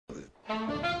This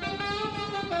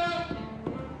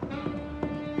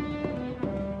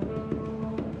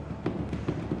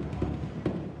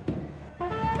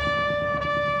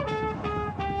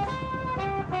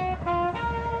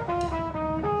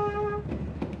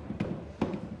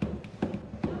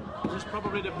is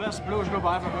probably the best blues group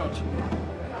I ever heard.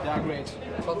 They are great.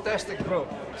 Fantastic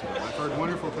group. I've heard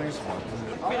wonderful things about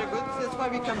them. Really good. That's why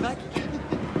we come back.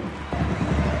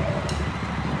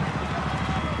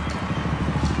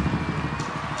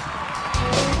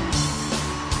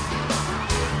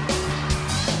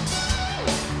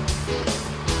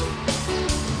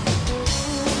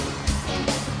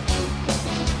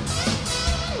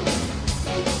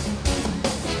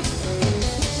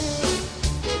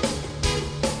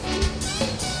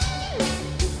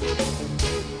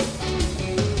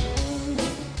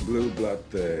 Blue Blot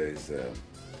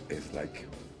is like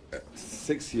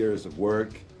 6 years of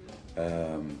work.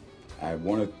 I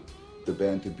wanted the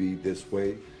band to be this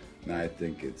way, and I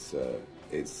think it's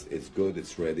good,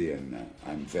 it's ready, and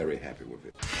I'm very happy with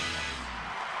it.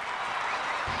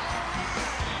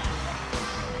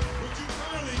 Would you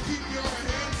kindly keep your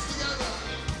hands together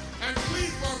and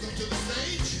please welcome to the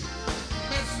stage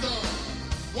Mr.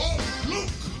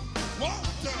 Luke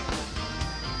Walter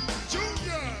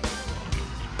Jr.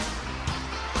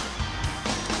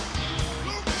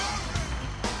 Luke Walter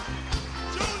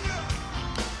Jr.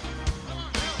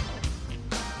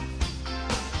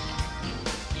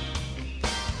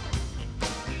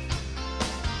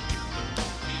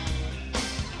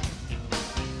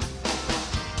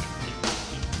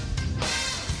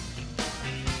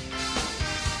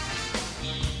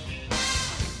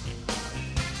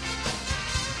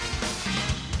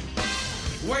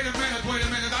 Wait a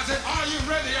minute. I said, are you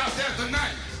ready out there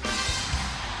tonight?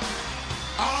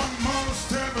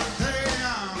 Almost every day,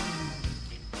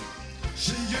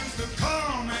 she used to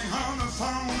call me on the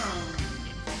phone.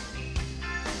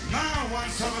 Now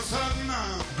once of a sudden,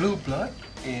 Blue Blot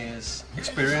is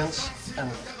experience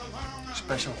and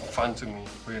special fun to me,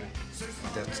 really.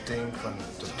 That thing from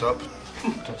the top.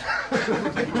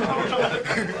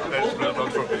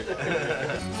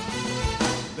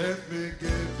 let me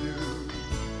give you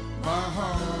my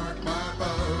heart, my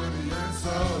body and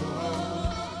soul.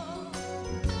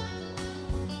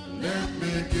 Let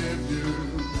me give you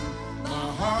my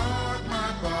heart,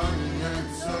 my body and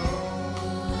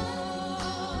soul.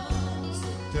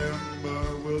 September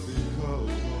will be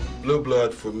cold. Blue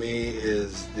Blood for me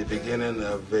is the beginning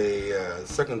of a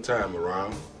second time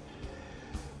around,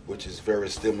 which is very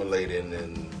stimulating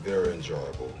and very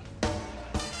enjoyable.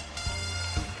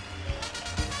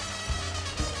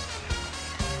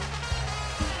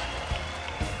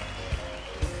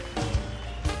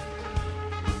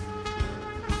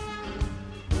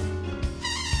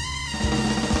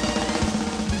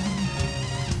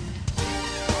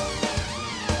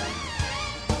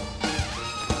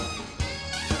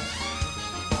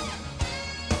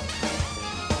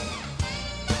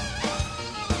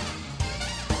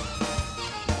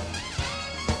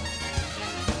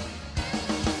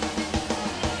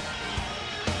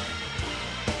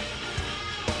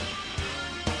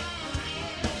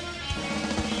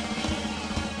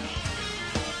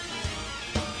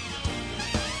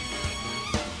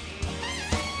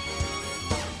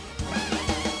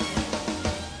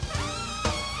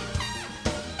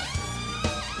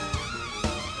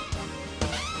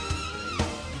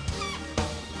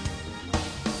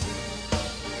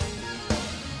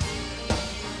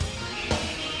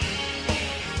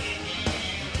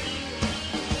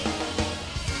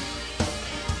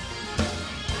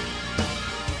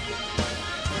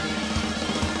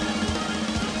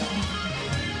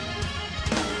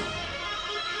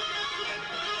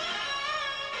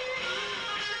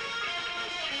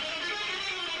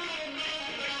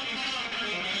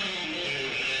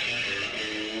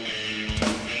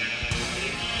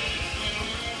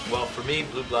 Well, for me,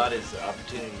 Blue Blot is the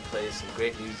opportunity to play some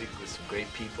great music with some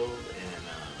great people, and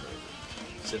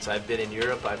since I've been in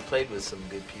Europe, I've played with some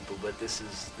good people, but this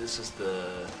is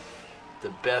the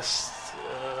best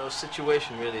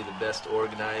situation, really, the best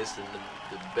organized and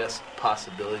the best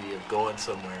possibility of going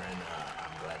somewhere, and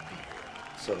I'm glad to be here.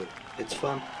 So it's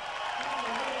fun.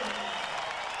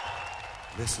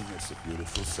 Listen, it's a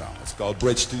beautiful song. It's called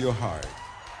Bridge to Your Heart.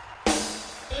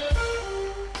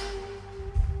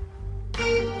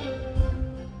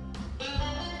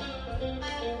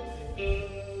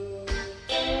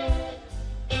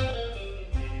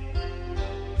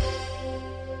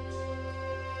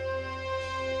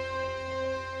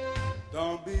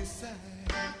 Don't be sad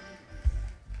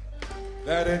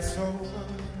that it's over.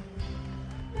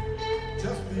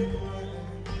 Just be glad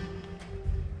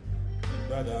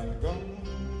that I'm gone.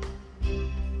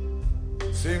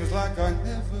 Seems like I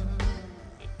never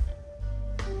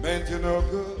meant you no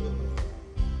good.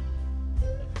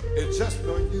 It's just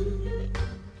no use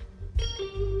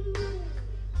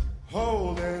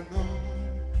holding on.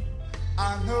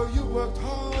 I know you worked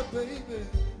hard, baby,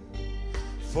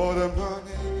 for the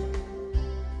money.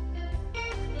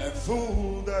 And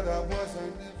fool that I was, I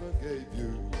never gave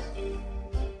you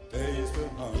days to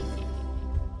honey.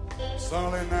 It's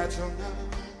only natural now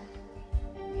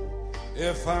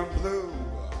if I'm blue.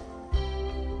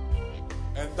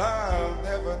 And I'll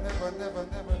never, never, never,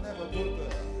 never, never put the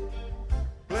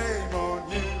blame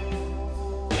on you,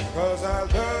 'cause I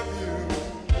love you.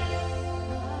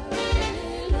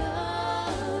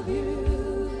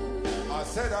 I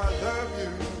said I love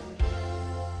you.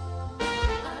 I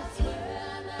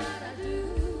swear that I do.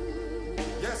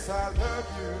 Yes, I love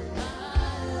you.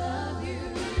 I love you.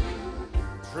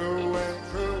 True and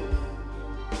true.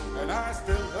 And I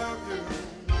still love you.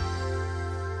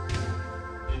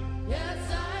 Yes,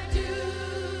 I do.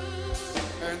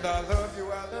 And I love you,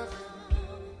 I love you.